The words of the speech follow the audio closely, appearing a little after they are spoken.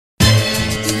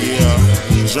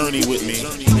Journey with me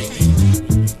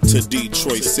to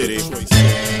Detroit City,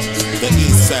 the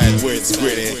east side where it's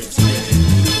gritty.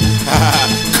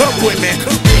 Come with me.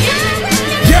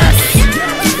 Yes!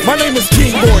 My name is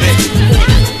King Morty,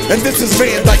 and this is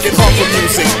Van Dyke and Harper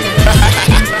Music.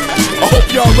 I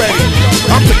hope y'all ready.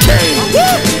 I'm the king.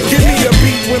 Give me a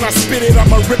beat when I spit it,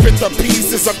 I'ma rip it to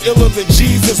pieces. I'm iller than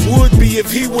Jesus would be if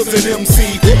he was an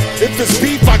MC. If it's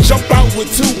beef, I jump out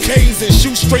with 2 Ks and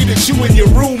shoot straight at you and your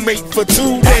roommate for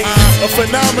 2 days. A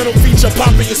phenomenal feature,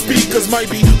 popping your speakers.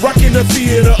 Might be rocking the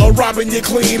theater or robbing your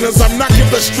cleaners. I'm knocking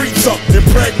the streets up,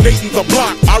 impregnating the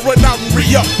block. I run out and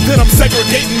re-up, then I'm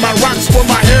segregating my rocks for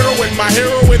my heroin. My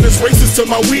heroin is racist to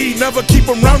my weed. Never keep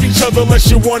them round each other unless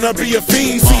you wanna be a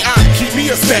fiend. See, I keep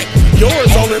me a stack,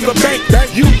 yours all in the bank.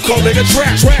 You call it a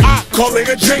trap, I call it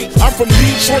a jank. I'm from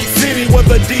Detroit City where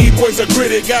the D-boys are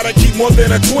gritty. Gotta keep more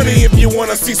than a 20 if you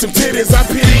wanna see some titties. I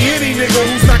pity any nigga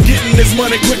who's not getting this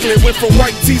money quickly. Went from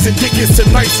white tees and tickets to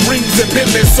nice rings and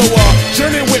Bentleys. So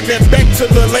journey with me back to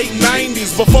the late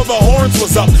 90s, before the horns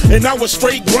was up and I was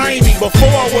straight grimy.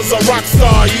 Before I was a rock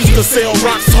star, I used to sell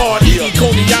rocks hard, eating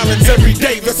Coney Islands every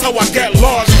day. That's how I got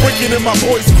large, breaking in my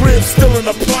boy's crib, stealing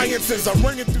appliances. I'm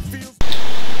running through fields.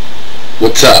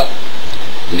 What's up?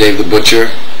 I'm Dave the Butcher.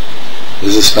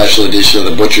 This is a special edition of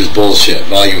the Butcher's Bullshit,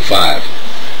 Volume 5.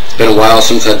 It's been a while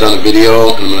since I've done a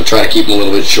video, and I'm going to try to keep them a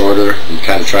little bit shorter. I'm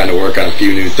kind of trying to work on a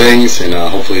few new things, and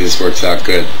hopefully this works out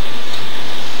good.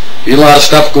 There's a lot of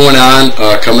stuff going on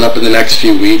coming up in the next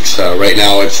few weeks. Right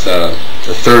now it's the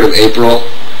 3rd of April.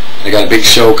 I got a big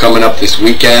show coming up this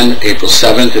weekend, April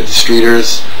 7th at the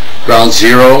Streeters. Ground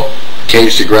Zero,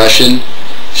 Caged Aggression.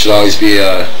 Should always be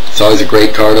it's always a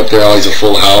great card up there, always a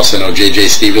full house. I know J.J.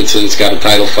 Stevenson's got a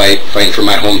title fighting for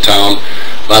my hometown.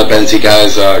 A lot of Benzie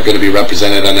guys are going to be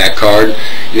represented on that card.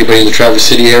 Anybody in the Traverse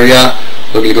City area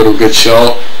looking to go to a good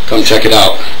show, come check it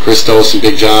out. Christos and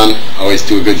Big John always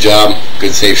do a good job,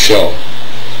 good safe show.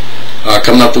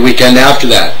 Coming up the weekend after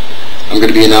that, I'm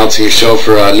going to be announcing a show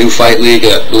for a new fight league.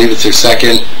 I believe it's their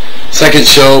second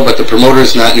show, but the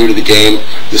promoter's not new to the game.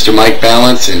 Mr. Mike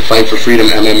Balance and Fight for Freedom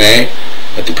MMA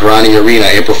at the Piranha Arena,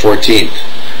 April 14th.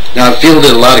 Now, I've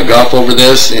fielded a lot of guff over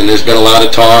this, and there's been a lot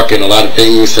of talk and a lot of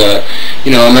things. I'm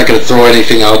not going to throw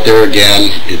anything out there again.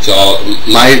 It's all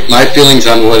my feelings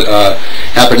on what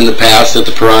happened in the past at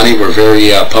the Piranha were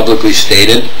very publicly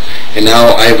stated, and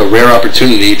now I have a rare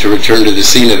opportunity to return to the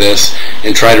scene of this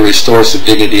and try to restore some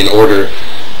dignity and order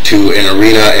to an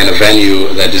arena and a venue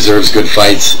that deserves good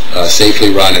fights,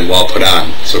 safely run and well put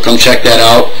on. So come check that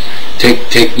out.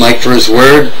 Take Mike for his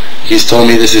word. He's told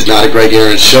me this is not a Greg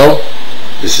Aaron's show.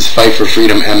 This is Fight for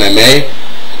Freedom MMA.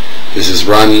 This is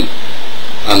run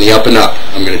on the up and up.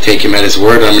 I'm going to take him at his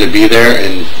word. I'm going to be there,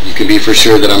 and you can be for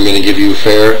sure that I'm going to give you a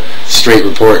fair, straight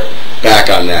report back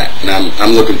on that. And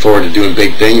I'm looking forward to doing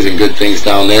big things and good things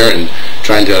down there and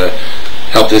trying to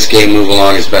help this game move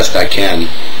along as best I can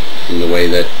in the way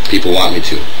that people want me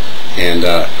to. And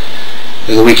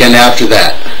then the weekend after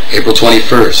that, April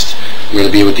 21st, I'm going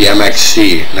to be with the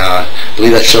MXC. Now, I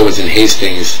believe that show was in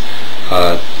Hastings,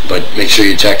 but make sure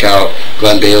you check out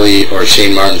Glenn Bailey or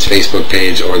Shane Martin's Facebook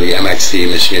page or the MXC,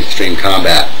 Michigan Extreme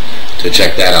Combat, to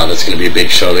check that out. It's going to be a big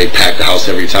show. They pack the house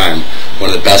every time. One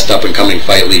of the best up-and-coming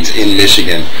fight leagues in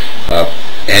Michigan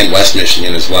and West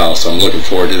Michigan as well, so I'm looking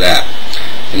forward to that.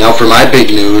 And now for my big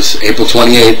news, April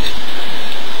 28th,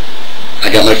 I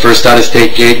got my first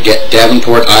out-of-state gig,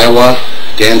 Davenport, Iowa.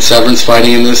 Dan Severn's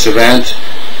fighting in this event.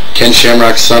 Ken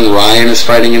Shamrock's son Ryan is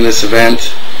fighting in this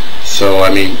event. So,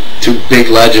 I mean, 2 big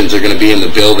legends are going to be in the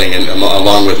building, and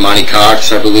along with Monty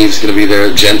Cox, I believe, is going to be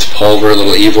there. Jens Pulver,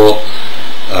 Little Evil.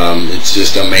 It's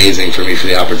just amazing for me for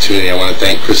the opportunity. I want to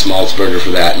thank Chris Maltzberger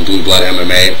for that, and Blue Blood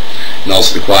MMA, and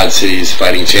also the Quad Cities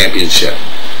Fighting Championship.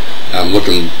 I'm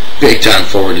looking big time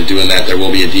forward to doing that. There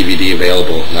will be a DVD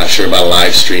available. Not sure about a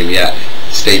live stream yet.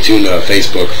 Stay tuned to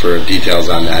Facebook for details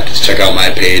on that. Just check out my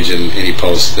page and any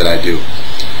posts that I do.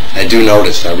 I do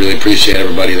notice. I really appreciate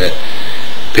everybody that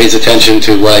pays attention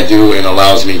to what I do and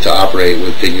allows me to operate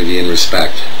with dignity and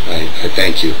respect. I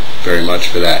thank you very much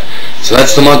for that. So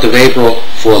that's the month of April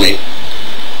for me.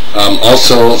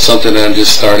 Also, something that I'm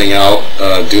just starting out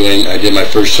doing. I did my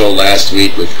first show last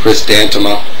week with Chris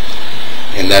Dantema,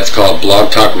 and that's called Blog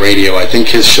Talk Radio. I think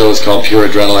his show is called Pure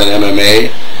Adrenaline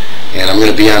MMA, and I'm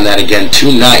going to be on that again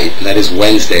tonight, and that is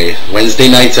Wednesday. Wednesday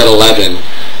nights at 11.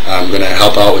 I'm going to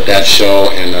help out with that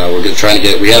show, and we're going to try to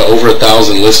get, we had over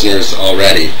 1,000 listeners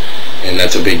already, and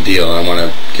that's a big deal. I want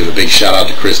to give a big shout out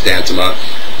to Chris Dantema.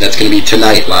 That's going to be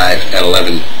tonight live at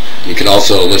 11. You can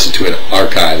also listen to it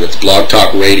archived. It's Blog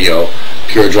Talk Radio,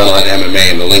 Pure Adrenaline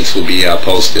MMA, and the links will be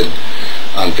posted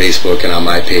on Facebook and on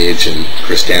my page and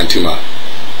Chris Dantema.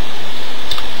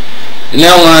 And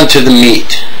now on to the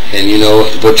meat. And you know,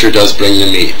 the butcher does bring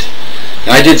the meat.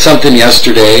 Now, I did something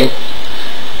yesterday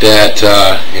that,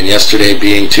 and yesterday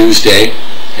being Tuesday,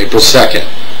 April 2nd,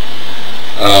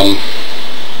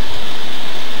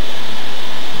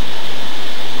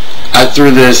 I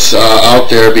threw this out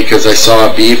there because I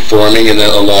saw a beef forming in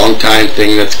a long time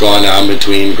thing that's gone on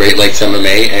between Great Lakes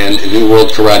MMA and New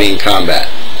World Karate and Combat,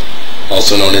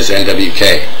 also known as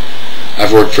NWK.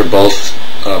 I've worked for both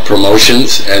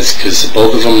promotions, because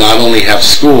both of them not only have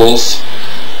schools,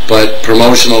 but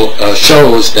promotional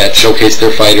shows that showcase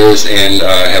their fighters and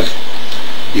have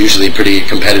usually pretty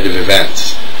competitive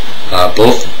events.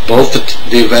 Both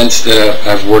the events that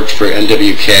I've worked for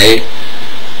NWK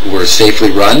were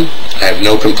safely run. I have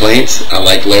no complaints. I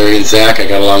like Larry and Zach. I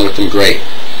got along with them great.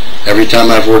 Every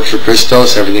time I've worked for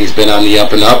Christos, everything's been on the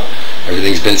up and up.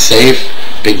 Everything's been safe.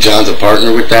 Big John's a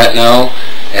partner with that now,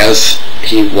 as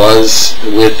he was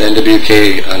with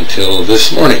NWK until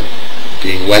this morning,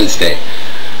 being Wednesday.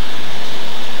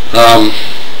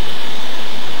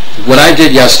 What I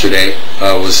did yesterday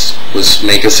was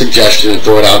make a suggestion and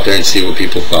throw it out there and see what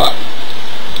people thought.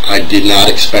 I did not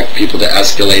expect people to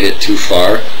escalate it too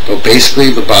far, but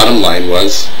basically the bottom line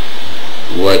was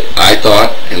what I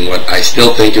thought and what I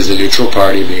still think is a neutral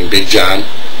party, being Big John,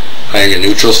 hiring a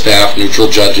neutral staff, neutral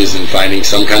judges, and finding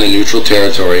some kind of neutral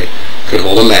territory, could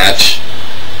hold a match,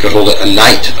 could hold a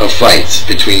night of fights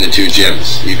between the two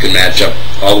gyms. You can match up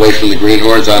all the way from the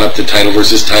Greenhorns on up to title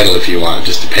versus title if you want,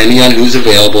 just depending on who's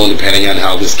available and depending on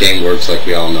how this game works, like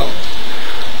we all know.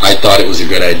 I thought it was a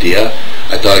good idea.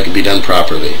 I thought it could be done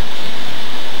properly.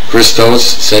 Christos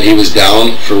said he was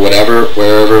down for whatever,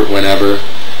 wherever, whenever,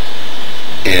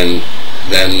 and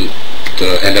then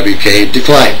the NWK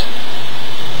declined.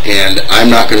 And I'm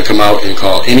not going to come out and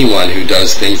call anyone who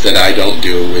does things that I don't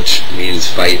do, which means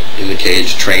fight in the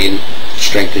cage, train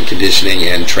strength and conditioning,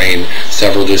 and train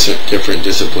several different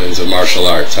disciplines of martial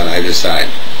arts on either side.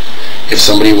 If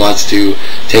somebody wants to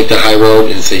take the high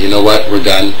road and say, you know what, we're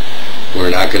done, we're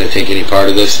not going to take any part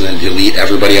of this, and then delete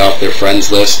everybody off their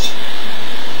friends list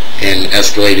and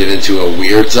escalate it into a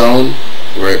weird zone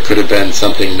where it could have been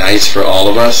something nice for all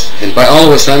of us. And by all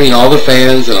of us, I mean all the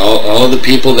fans and all of the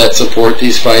people that support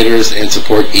these fighters and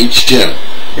support each gym,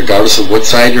 regardless of what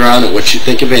side you're on and what you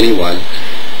think of anyone.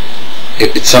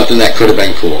 It's something that could have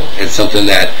been cool. It's something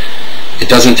that it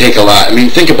doesn't take a lot. I mean,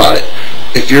 think about it.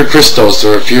 If you're Christos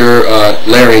or if you're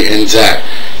Larry and Zach,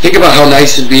 think about how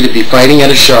nice it'd be to be fighting at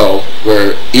a show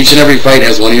where each and every fight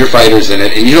has one of your fighters in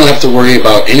it, and you don't have to worry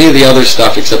about any of the other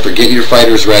stuff except for getting your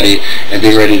fighters ready and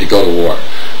being ready to go to war.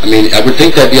 I mean, I would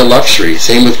think that'd be a luxury.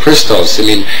 Same with Christos. I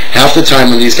mean, half the time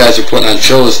when these guys are putting on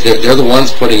shows, they're the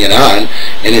ones putting it on,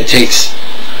 and it takes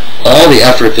all the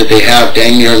effort that they have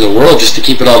dang near in the world just to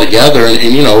keep it all together, and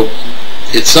you know,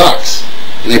 it sucks.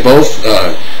 And they both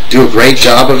do a great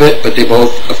job of it, but they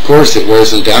both, of course, it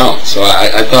wears them down. So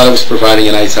I thought I was providing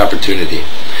a nice opportunity.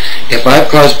 If I've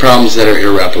caused problems that are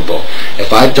irreparable,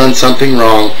 if I've done something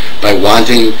wrong by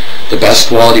wanting the best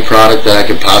quality product that I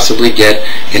could possibly get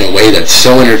in a way that's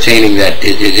so entertaining that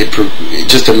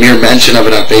just a mere mention of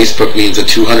it on Facebook means a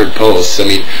 200 posts, I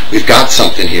mean, we've got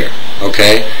something here,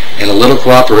 okay? And a little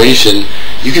cooperation,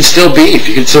 you can still beef,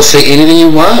 you can still say anything you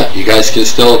want. You guys can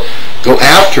still go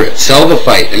after it, sell the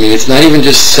fight. I mean, it's not even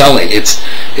just selling, it's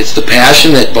the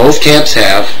passion that both camps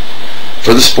have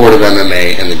for the sport of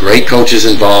MMA and the great coaches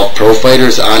involved, pro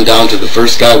fighters on down to the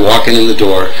first guy walking in the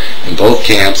door in both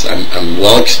camps. I'm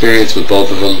well experienced with both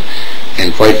of them,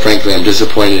 and quite frankly, I'm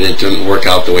disappointed it didn't work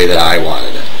out the way that I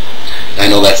wanted it. I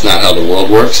know that's not how the world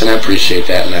works, and I appreciate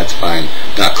that, and that's fine.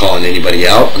 I'm not calling anybody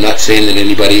out. I'm not saying that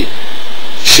anybody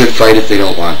should fight if they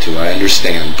don't want to. I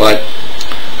understand, but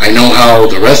I know how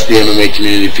the rest of the MMA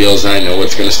community feels, and I know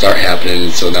what's going to start happening,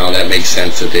 and so now that makes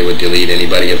sense that they would delete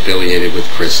anybody affiliated with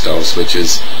Christos, which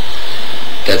is,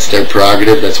 that's their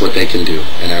prerogative, that's what they can do.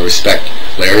 And I respect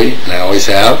Larry, and I always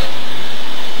have.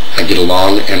 I get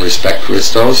along and respect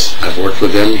Christos. I've worked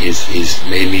with him. He's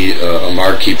made me a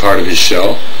marquee part of his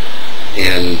show,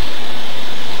 and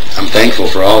I'm thankful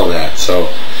for all of that. So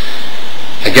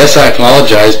I guess I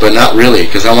apologize, but not really,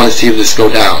 because I want to see this go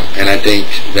down, and I think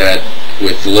that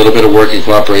with a little bit of work and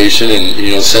cooperation,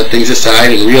 and set things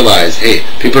aside and realize, hey,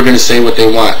 people are going to say what they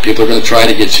want. People are going to try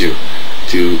to get you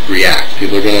to react.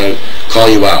 People are going to call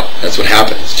you out. That's what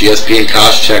happens. GSP and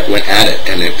Koscheck went at it,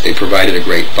 and they provided a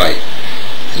great fight.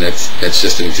 And that's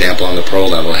just an example on the pro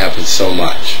level. It happens so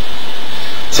much.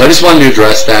 So I just wanted to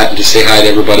address that and just say hi to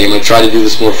everybody. I'm going to try to do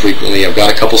this more frequently. I've got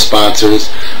a couple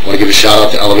sponsors. I want to give a shout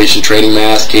out to Elevation Training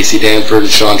Mask, Casey Danford and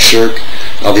Sean Shirk,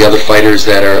 all the other fighters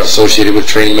that are associated with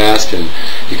Training Mask, and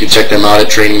you can check them out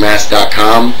at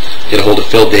trainingmask.com. Get a hold of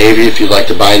Phil Davey if you'd like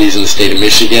to buy these in the state of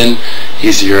Michigan.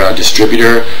 He's your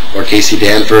distributor, or Casey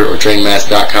Danford or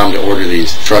trainingmask.com to order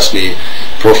these. Trust me,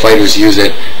 pro fighters use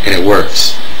it and it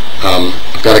works.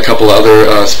 I've got a couple other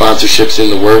sponsorships in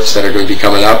the works that are going to be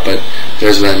coming up, but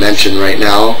there's what I mentioned right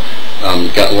now.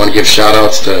 I want to give shout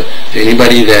outs to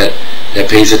anybody that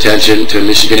pays attention to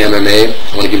Michigan MMA.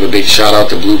 I want to give a big shout out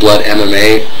to Blue Blood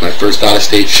MMA, my first out of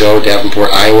state show,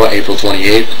 Davenport, Iowa, April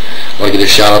 28th. I want to give a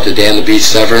shout out to Dan the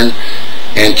Beast Severn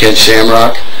and Ken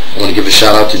Shamrock. I want to give a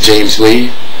shout out to James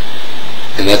Lee,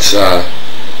 and that's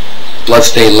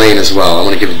Bloodstain Lane as well. I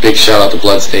want to give a big shout out to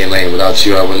Bloodstain Lane. Without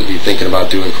you, I wouldn't be thinking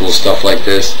about doing cool stuff like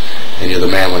this, and you're the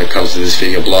man when it comes to this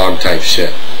video blog type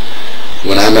shit.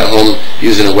 When I'm at home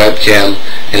using a webcam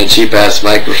and a cheap ass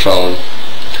microphone,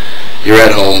 you're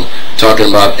at home talking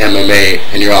about MMA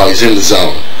and you're always in the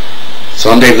zone.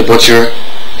 So I'm Dave the Butcher,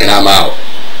 and I'm out.